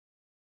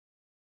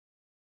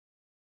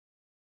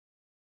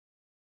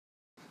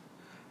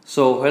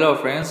So hello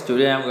friends,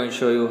 today I'm going to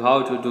show you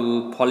how to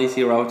do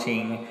policy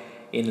routing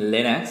in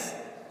Linux.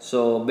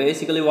 So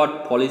basically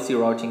what policy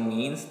routing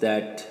means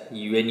that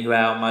when you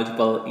have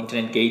multiple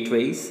internet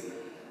gateways,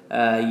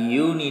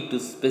 you need to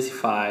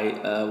specify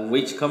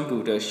which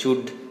computer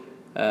should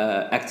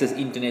access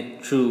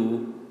internet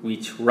through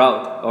which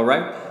route.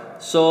 Alright,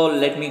 so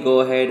let me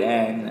go ahead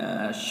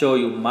and show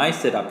you my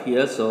setup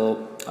here.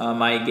 So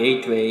my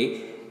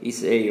gateway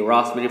is a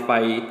Raspberry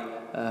Pi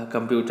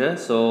computer,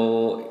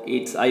 so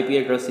its IP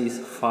address is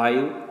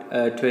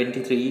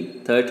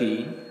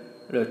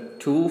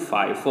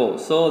 523.13.254.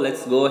 So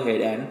let's go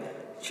ahead and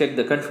check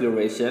the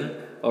configuration,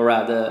 or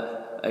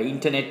rather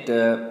internet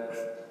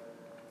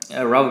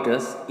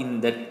routers in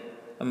that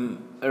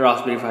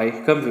Raspberry Pi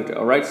computer.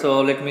 Alright,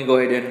 so let me go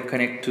ahead and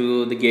connect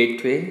to the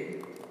gateway.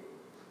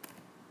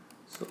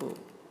 So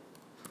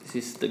this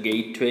is the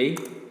gateway.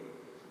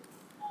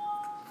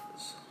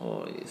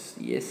 So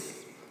yes.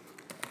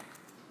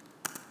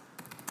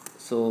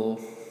 So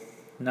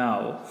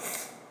now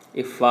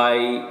if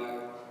I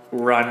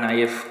run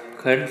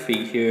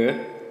ifconfig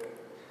here,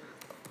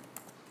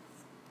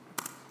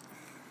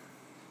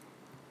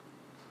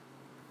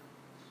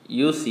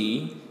 you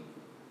see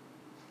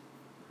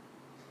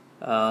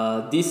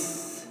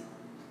this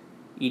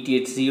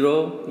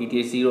ETH0,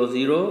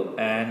 ETH00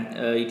 and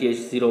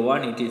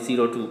ETH01,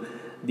 ETH02,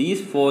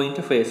 these four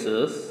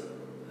interfaces,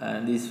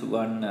 and this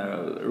one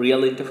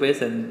real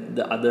interface and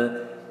the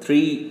other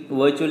three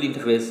virtual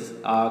interfaces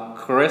are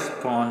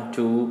correspond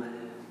to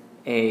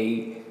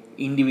a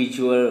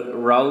individual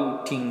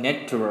routing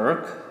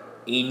network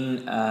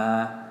in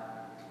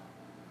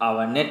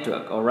our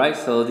network. Alright,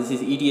 so this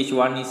is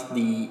ETH1 is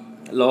the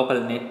local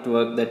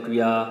network that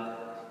we are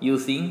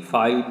using,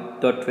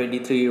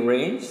 5.23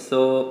 range.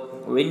 So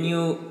when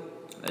you,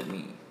 let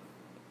me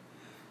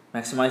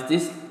maximize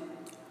this,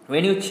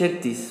 when you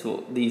check these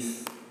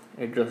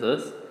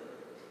addresses,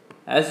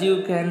 as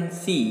you can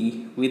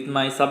see with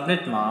my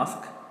subnet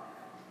mask,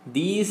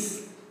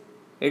 these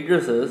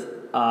addresses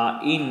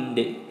are in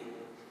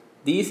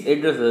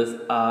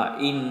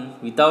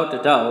without a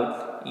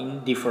doubt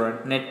in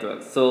different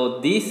networks. So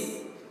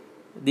these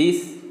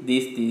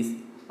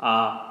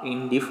are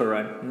in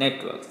different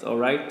networks.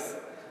 Alright,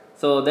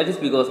 so that is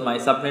because my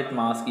subnet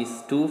mask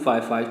is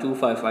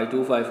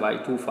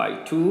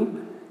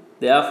 255.255.255.252.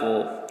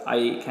 Therefore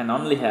I can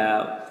only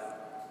have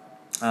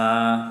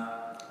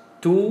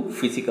two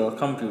physical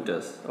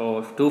computers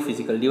or two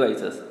physical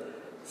devices.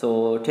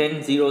 So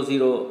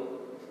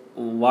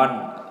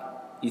 10.0.0.1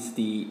 is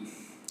the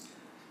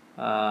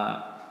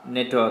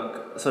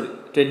network, sorry,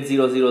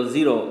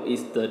 10.0.0.0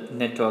 is the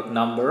network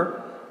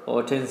number,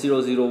 or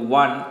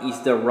 10.0.0.1 is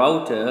the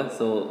router.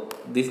 So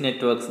this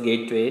network's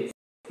gateway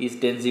is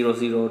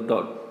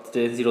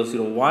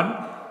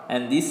 10.0.0.10.0.0.1,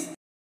 and this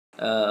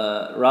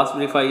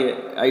Raspberry Pi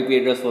IP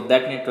address for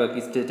that network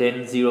is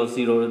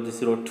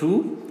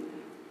 10.0.0.0.2,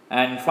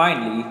 and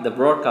finally the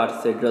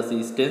broadcast address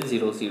is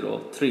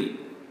 10.0.0.3.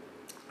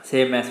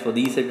 Same as for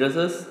these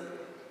addresses.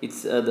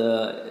 It's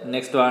the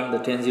next one, the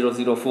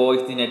 10.0.0.4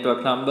 is the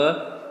network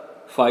number,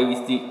 5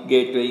 is the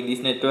gateway in this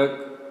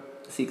network,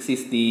 6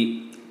 is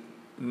the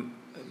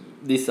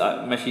this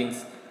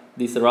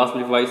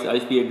Raspberry Pi's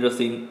IP address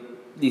in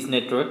this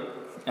network,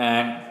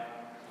 and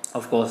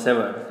of course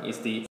 7 is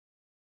the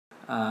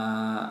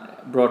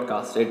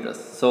broadcast address.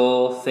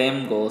 So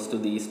same goes to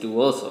these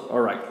two also.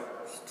 Alright,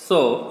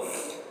 so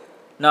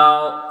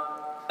now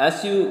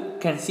as you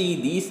can see,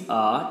 these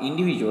are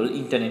individual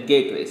internet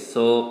gateways.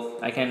 So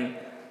I can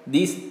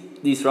these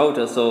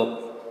routers, so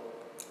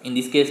in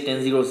this case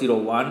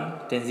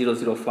 10.0.0.1,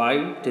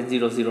 10.0.0.5,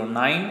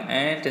 10.0.0.9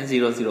 and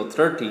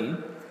 10.0.0.13,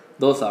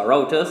 those are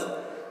routers.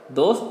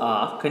 Those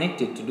are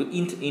connected to the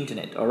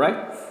internet.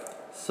 Alright,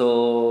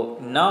 so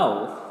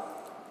now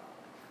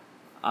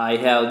I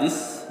have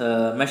this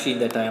machine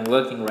that I am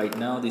working right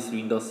now, this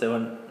Windows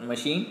 7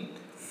 machine,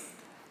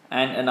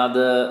 and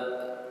another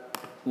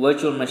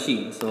virtual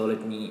machine. So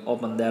let me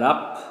open that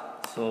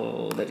up.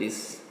 So that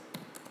is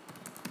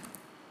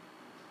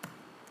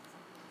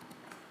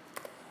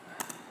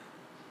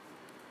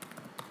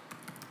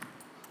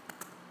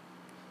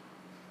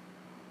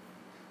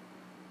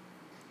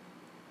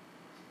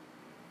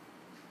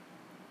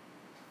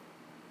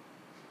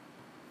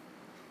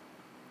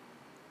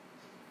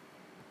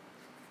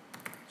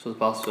the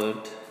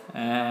password,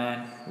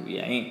 and we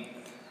are in.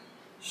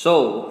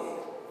 So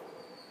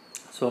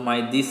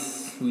my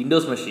this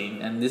Windows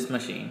machine and this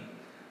machine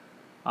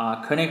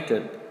are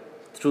connected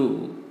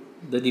through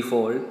the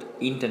default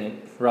internet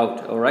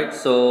route. Alright,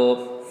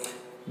 so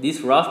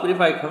this Raspberry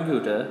Pi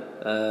computer,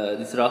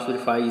 this Raspberry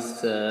Pi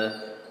is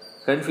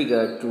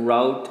configured to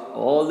route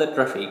all the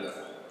traffic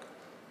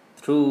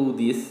through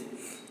this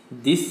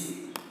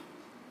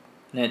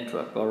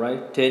network.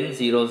 Alright,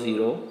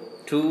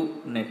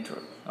 10.0.0.2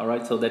 network.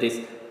 Alright, so that is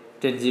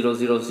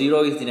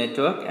 10.0.0.0 is the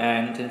network,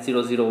 and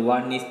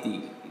 10.0.0.1 is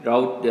the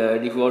default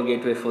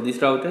gateway for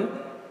this router,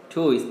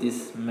 2 is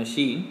this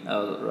machine,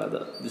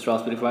 rather this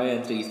Raspberry Pi,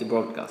 and 3 is the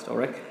broadcast.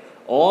 Alright,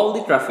 all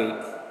the traffic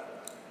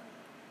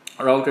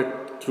routed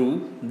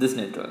through this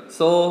network.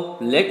 So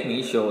let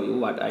me show you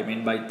what I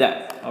mean by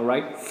that.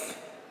 Alright,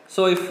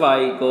 so if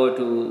I go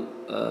to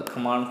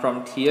command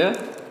prompt here,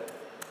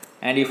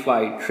 and if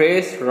I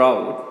trace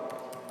route,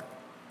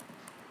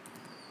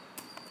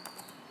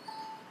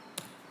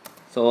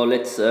 so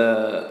let's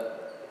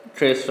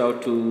trace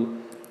route to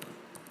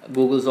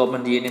Google's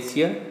OpenDNS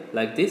here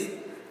like this.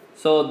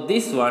 So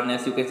this one,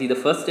 as you can see, the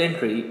first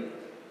entry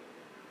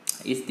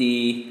is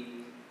the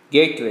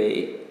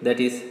gateway that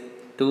is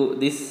to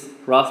this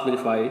Raspberry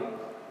Pi,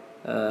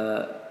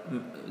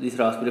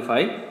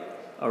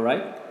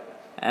 alright,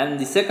 and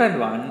the second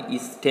one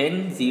is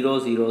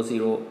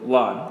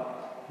 10.0.0.0.1,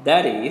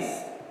 that is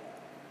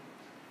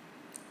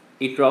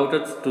it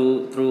routed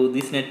through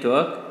this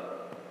network,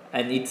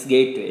 and its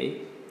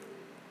gateway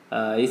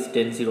is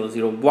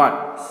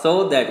 10.0.0.1,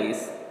 so that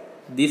is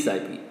this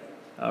IP.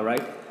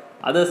 Alright,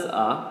 others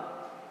are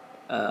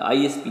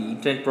ISP,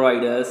 internet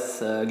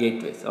providers,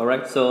 gateways.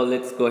 Alright, so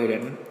let's go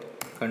ahead and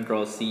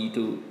Control C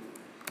to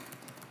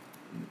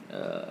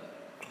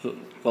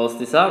close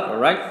this out.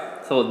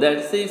 Alright, so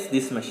that is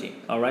this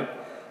machine. Alright,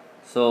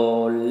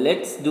 so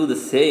let's do the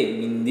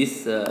same in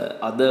this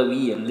other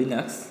VM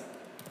Linux.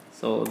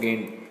 So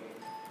again,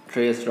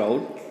 trace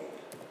route,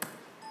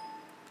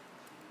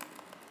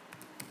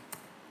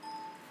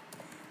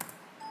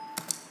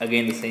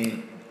 again the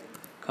same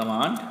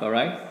command.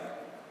 Alright,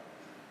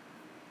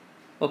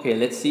 okay,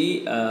 let's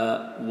see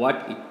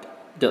what it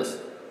does.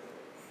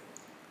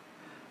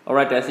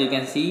 Alright, as you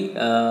can see,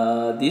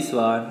 this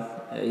one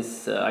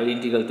is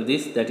identical to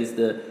this, that is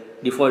the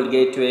default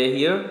gateway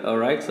here.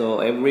 Alright, so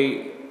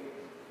every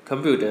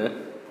computer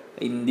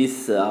in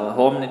this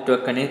home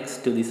network connects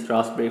to this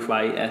Raspberry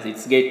Pi as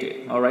its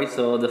gateway. Alright,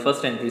 so the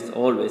first entry is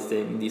always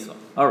same in this one.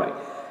 Alright,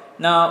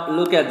 now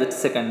look at the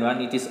second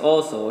one, it is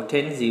also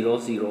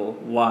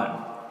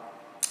 10.0.0.1,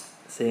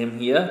 same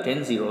here,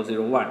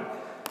 10.0.0.1.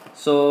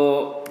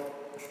 So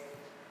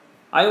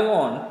I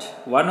want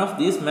one of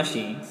these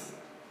machines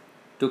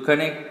to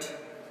connect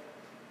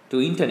to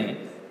internet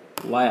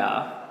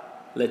via,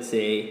 let's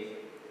say,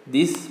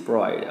 this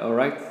provider.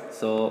 Alright,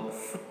 so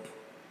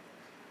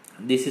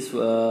this is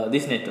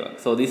this network.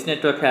 So this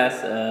network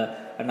has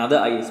another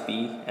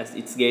ISP as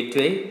its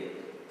gateway.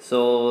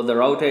 So the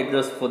route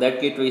address for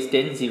that gateway is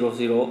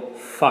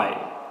 10.0.0.5.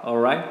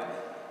 Alright,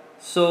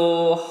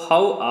 so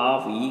how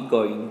are we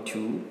going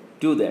to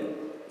do that?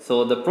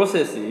 So the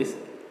process is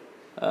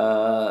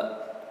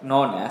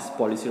known as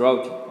policy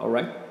routing.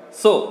 Alright,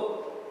 so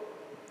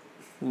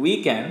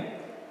we can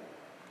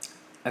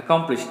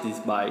accomplish this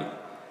by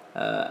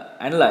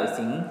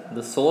analyzing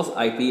the source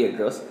IP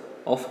address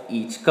of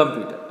each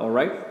computer.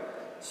 Alright,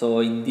 so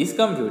in this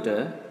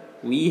computer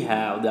we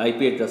have the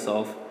IP address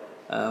of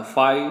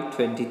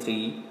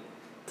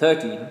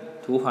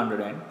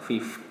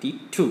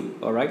 523.13.252.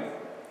 Alright,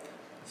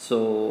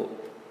 so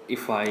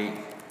if I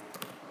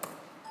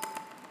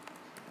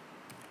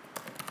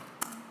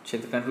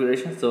check the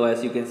configuration, so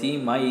as you can see,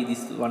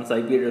 this one's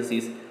IP address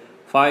is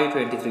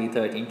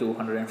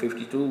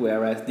 523.13.252,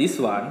 whereas this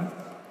one,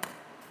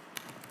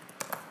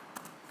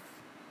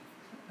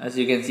 as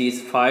you can see,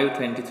 is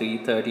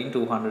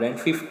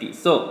 523.13.250.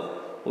 So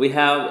we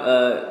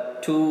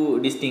have two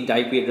distinct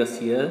IP addresses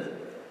here.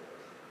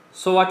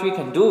 So what we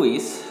can do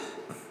is,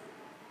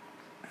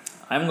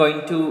 I'm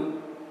going to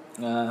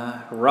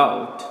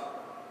route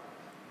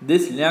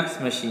this Linux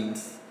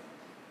machine's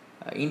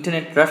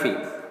internet traffic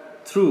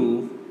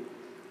through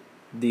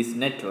this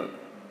network.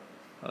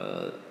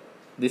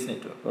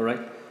 Alright,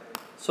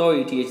 so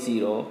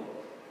ETH0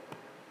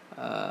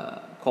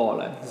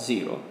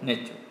 :0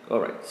 network.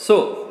 Alright,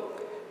 so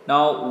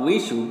now we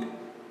should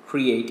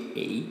create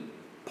a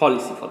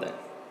policy for that.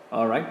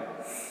 Alright,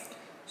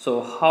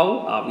 so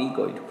how are we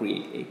going to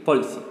create a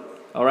policy?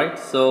 Alright,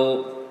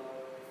 so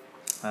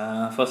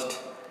first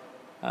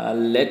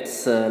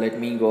let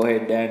me go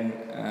ahead and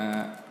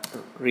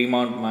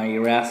remount my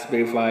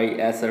Raspberry Pi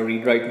as a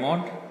read-write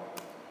mode.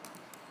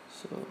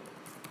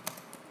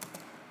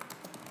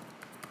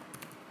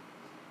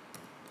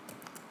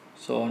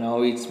 So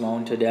now it's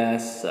mounted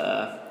as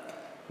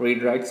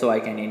read-write, so I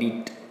can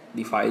edit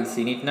the files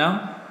in it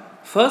now.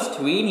 First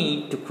we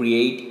need to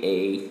create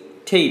a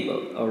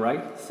table.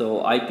 Alright,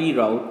 so IP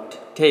route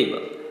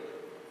table.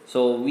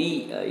 So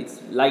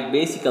it's like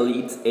basically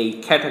it's a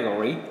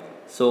category.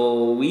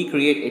 So we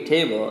create a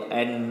table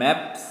and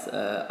maps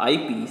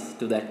IPs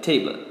to that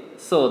table.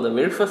 So the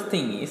very first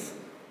thing is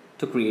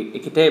to create a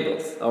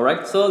tables.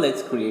 Alright, so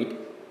let's create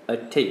a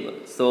table.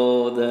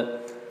 So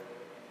the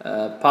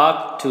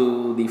path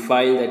to the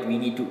file that we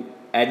need to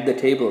add the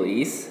table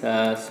is,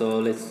 so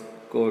let's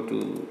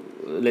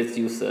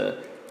use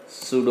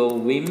sudo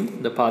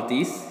vim. The path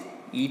is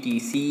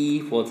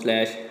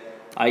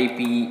etc/IP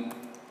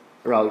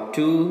route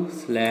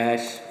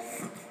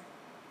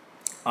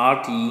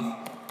 2/RT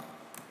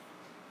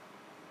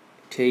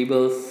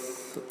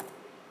tables.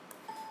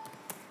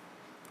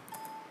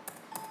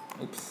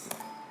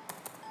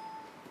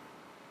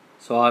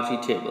 So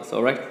RT tables.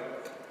 Alright,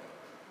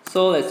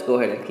 so let's go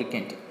ahead and click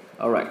enter.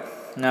 Alright,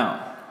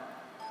 now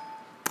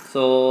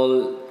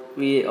so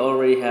we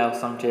already have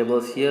some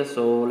tables here,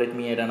 so let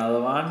me add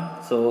another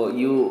one. So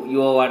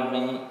your one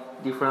may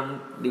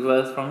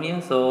differs from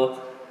here.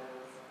 So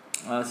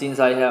since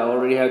I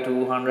already have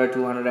 200,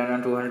 200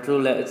 and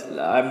 202,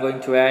 I'm going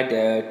to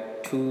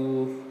add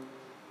 2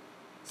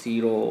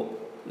 0,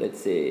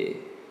 let's say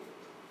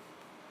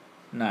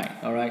 9.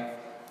 All right,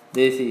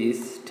 this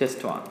is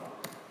test 1.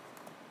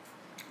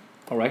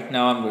 All right,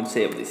 now I'm going to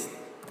save this.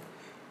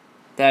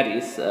 That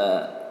is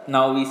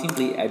now we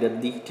simply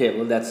added the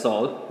table. That's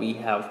all we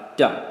have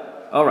done.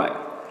 All right,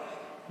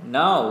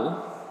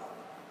 now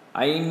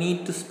I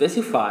need to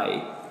specify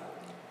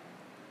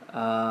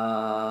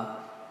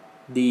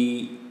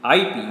the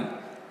IP.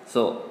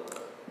 So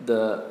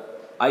the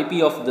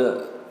IP of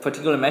the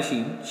particular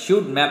machine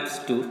should maps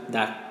to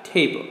that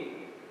table.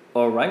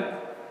 All right,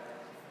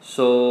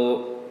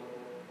 so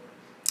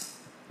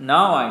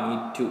now I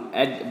need to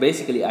add,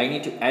 basically I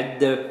need to add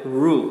the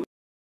rule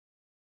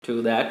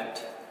to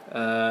that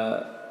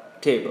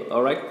table.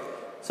 All right,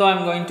 so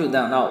I'm going to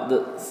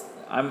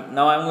I'm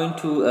going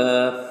to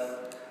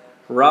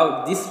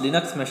route this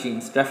Linux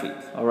machine's traffic.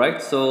 All right,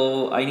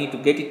 so I need to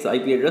get its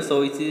IP address.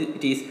 So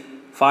it is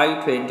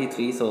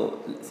 523. So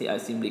see, I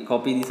simply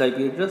copy this IP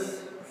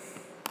address.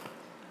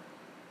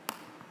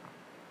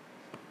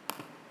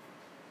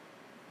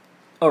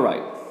 All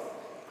right,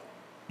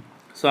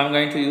 so I'm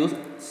going to use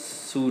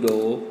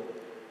sudo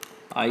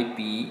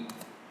IP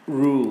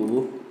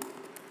rule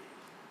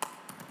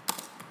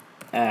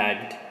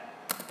add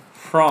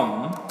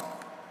from,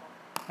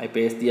 I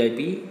paste the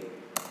IP.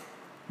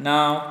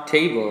 Now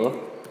table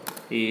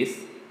is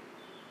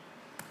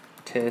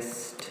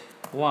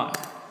test1.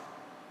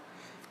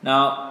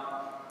 Now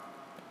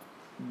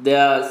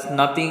there's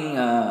nothing,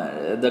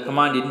 the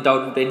command didn't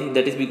output anything.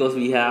 That is because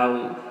we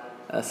have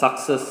a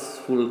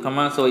successful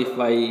command. So if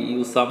I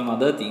use some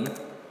other thing,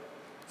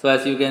 so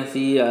as you can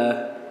see,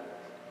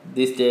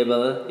 this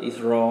table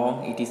is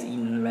wrong, it is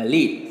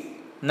invalid.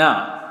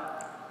 Now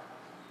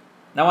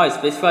I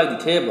specify the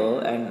table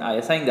and I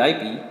assign the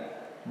IP,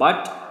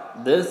 but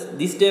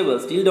this table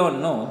still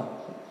don't know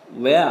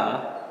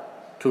where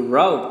to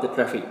route the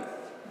traffic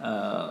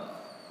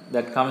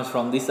that comes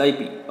from this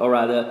IP, or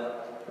rather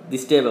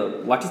this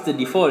table. What is the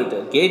default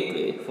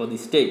gateway for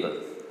this table?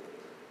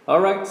 All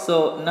right,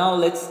 so now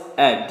let's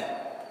add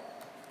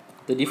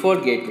the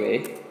default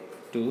gateway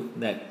to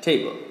that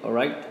table. All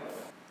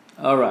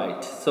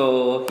right,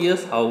 so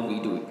here's how we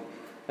do it.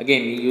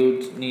 Again, we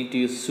need to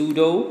use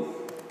sudo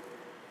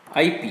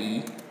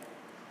IP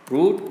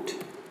root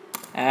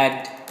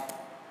add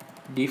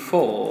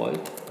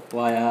default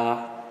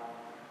via,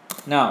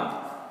 now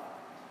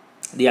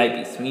the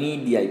IPs, we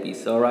need the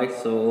IPs. All right,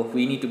 so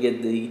we need to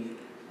get the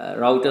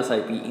router's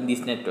IP in this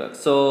network.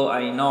 So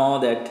I know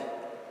that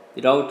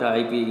the router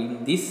IP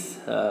in this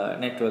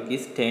network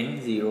is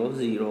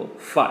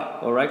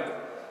 10.0.0.5. all right,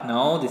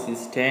 now this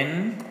is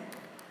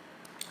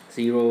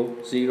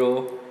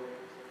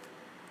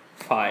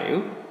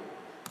 10.0.0.5.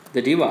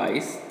 the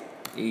device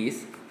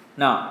is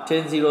now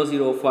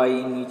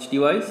 10.0.0.5 in each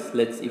device.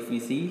 If we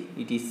see,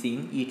 it is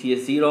in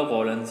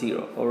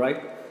ETH0:0. all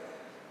right,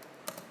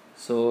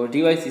 so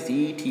device is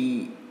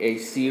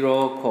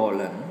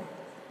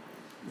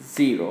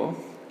ETH0:0.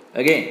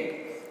 Again,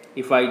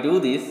 if I do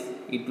this,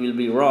 it will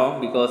be wrong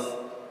because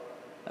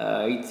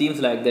it seems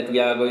like that we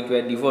are going to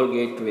add default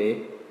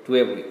gateway to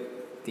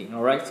everything.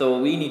 All right, so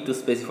we need to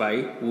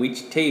specify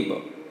which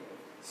table.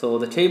 So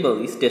the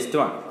table is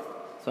test1.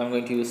 So I'm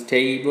going to use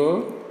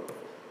table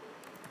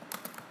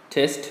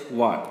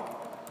test1.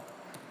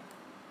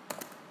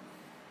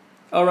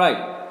 all right,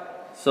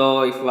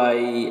 so if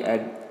I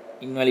add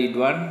invalid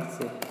one,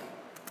 so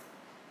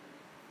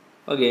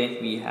again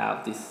we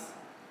have this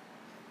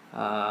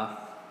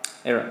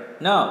error.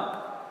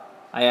 Now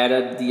I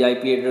added the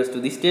IP address to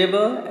this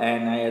table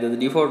and I added the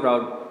default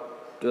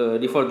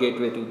default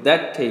gateway to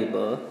that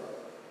table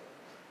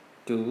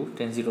to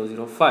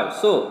 10.0.0.5.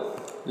 so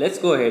let's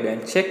go ahead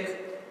and check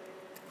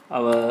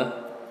our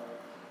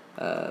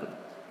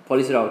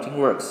policy routing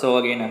works. So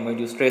again, I'm going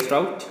to use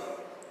traceroute.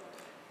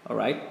 all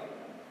right,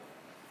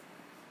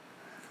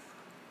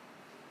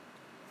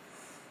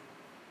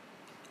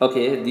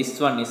 okay, this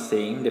one is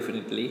same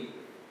definitely.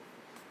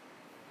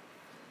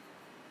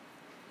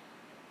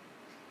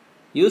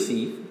 You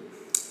see,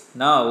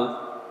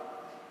 now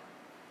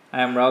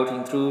I am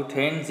routing through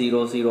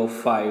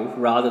 10.0.0.5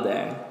 rather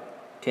than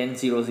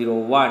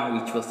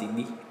 10.0.0.1, which was in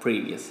the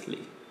previously.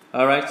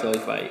 all right, so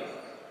if I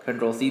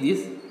control C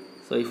this,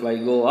 so if I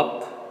go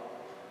up,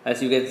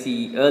 as you can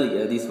see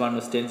earlier, this one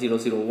was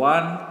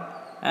 10.0.0.1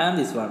 and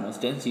this one was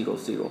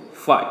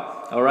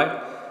 10.0.0.5. all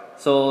right,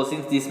 so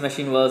since this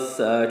machine was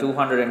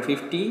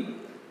 250,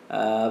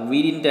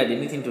 we didn't add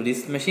anything to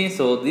this machine,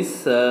 so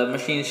this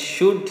machine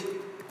should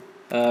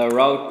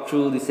route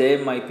through the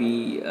same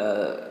IP,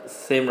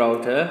 same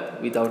router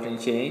without any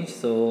change.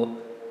 So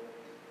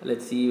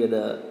let's see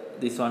whether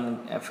this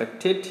one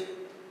affected.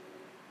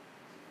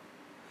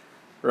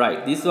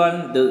 Right, this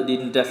one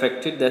didn't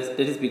affect it. That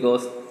is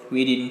because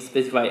we didn't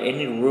specify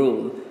any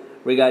rule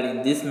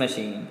regarding this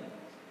machine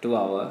to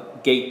our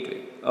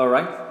gateway. all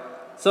right,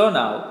 So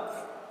now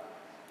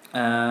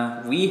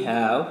we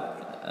have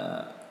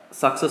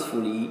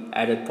successfully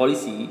added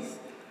policies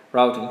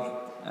routing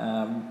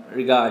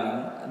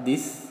regarding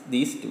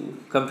these two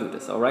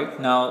computers. All right,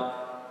 now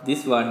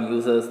this one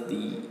uses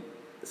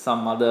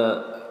some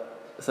other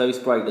service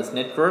provider's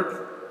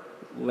network,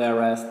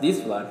 whereas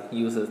this one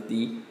uses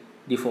the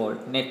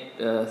default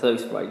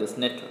service provider's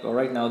network. All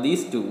right, now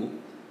these two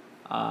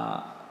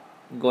are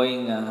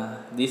connecting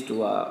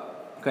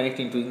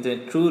to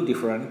internet through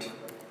different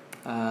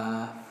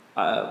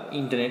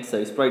internet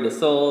service providers.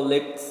 So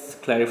let's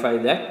clarify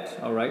that.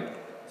 All right,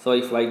 so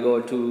if I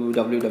go to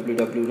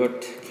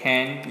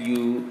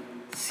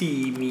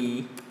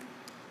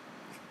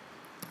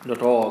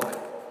www.canyouseeme.org,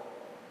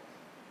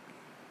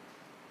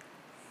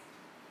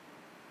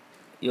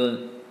 you'll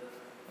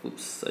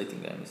oops, I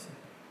think I'm missing.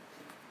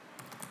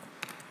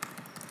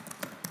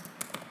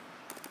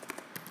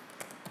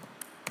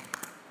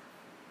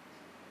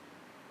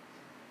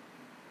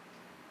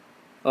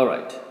 All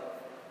right,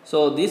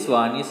 so this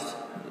one is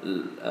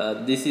our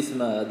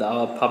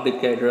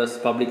public IP address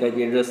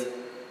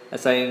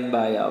assigned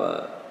by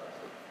our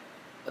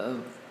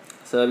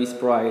service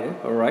provider.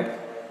 All right,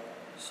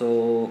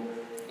 so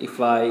if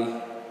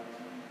I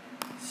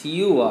see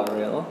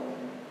URL,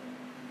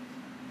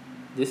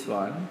 this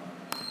one,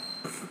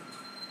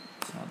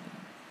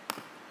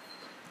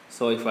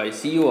 so if I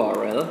see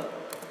URL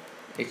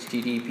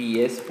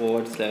https://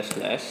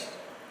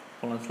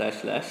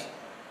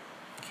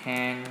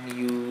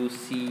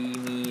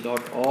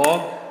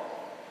 canyouseeme.org,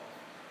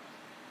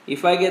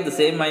 if I get the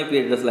same IP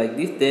address like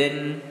this,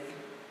 then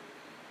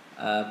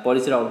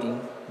policy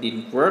routing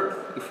didn't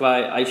work. If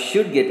I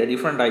should get a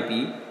different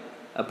IP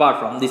apart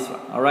from this one.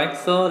 All right,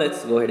 so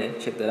let's go ahead and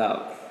check that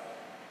out.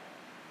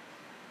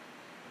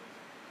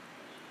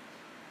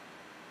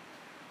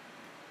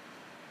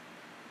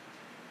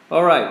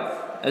 All right,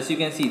 as you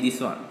can see, this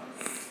one,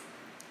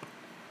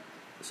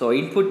 so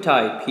input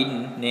type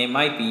hidden name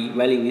IP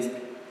value is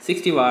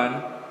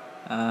 61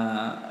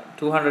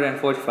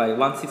 245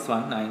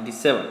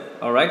 16197.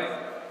 all right,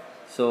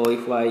 so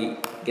if I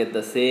get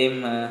the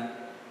same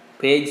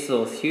page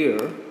source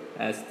here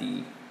as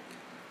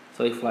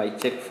so if I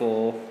check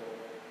for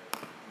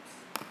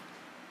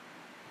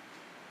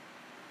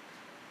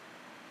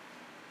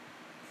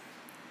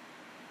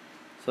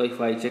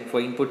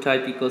input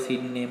type equals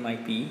hidden name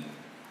IP,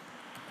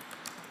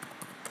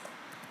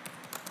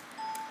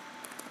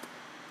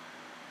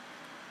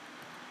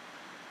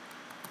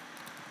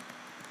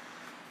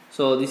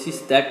 so this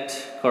is that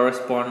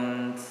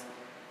corresponds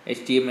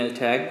HTML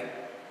tag.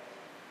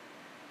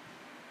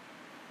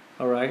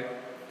 All right,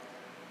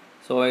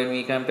 so when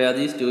we compare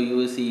these two, you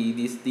will see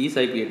these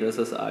IP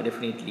addresses are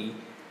definitely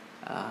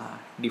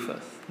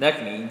differs.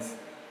 That means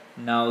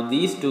now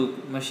these two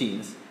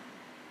machines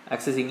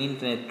accessing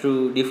internet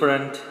through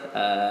different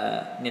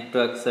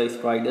network service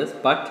providers,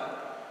 but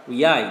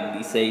we are in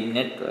the same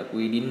network.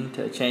 We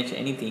didn't change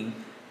anything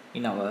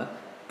in our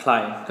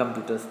client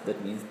computers.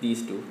 That means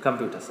these two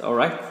computers. All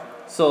right,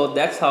 so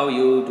that's how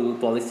you do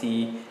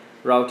policy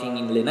routing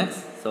in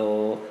Linux.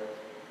 So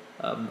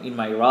in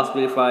my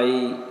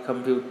RaspberryPi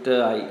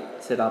computer, I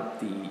set up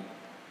the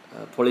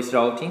policy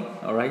routing.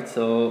 All right,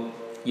 so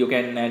you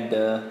can add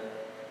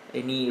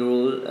any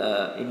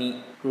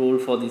rule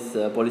for this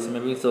policy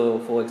mapping. So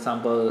for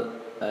example,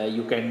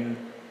 you can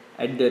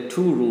add the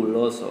to rule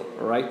also.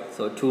 All right,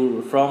 so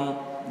to from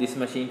this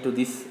machine to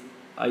this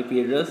IP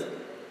address,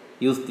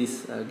 use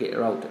this get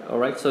router. All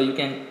right, so you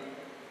can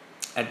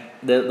add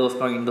those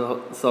kind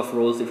of soft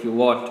rules if you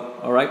want.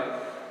 All right,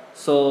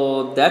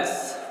 so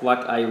that's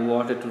what I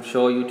wanted to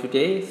show you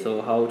today.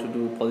 So how to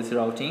do policy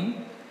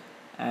routing,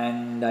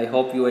 and I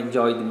hope you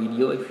enjoyed the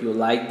video. If you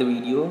like the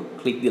video,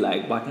 click the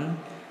like button,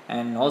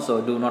 and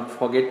also do not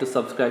forget to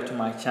subscribe to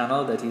my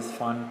channel, that is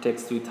Fun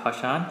Text with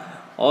Hashan.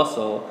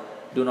 Also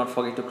do not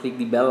forget to click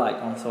the bell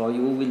icon so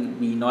you will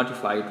be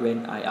notified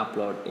when I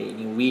upload a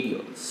new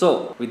video.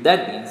 So with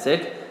that being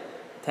said,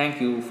 thank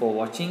you for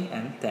watching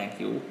and thank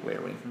you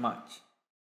very much.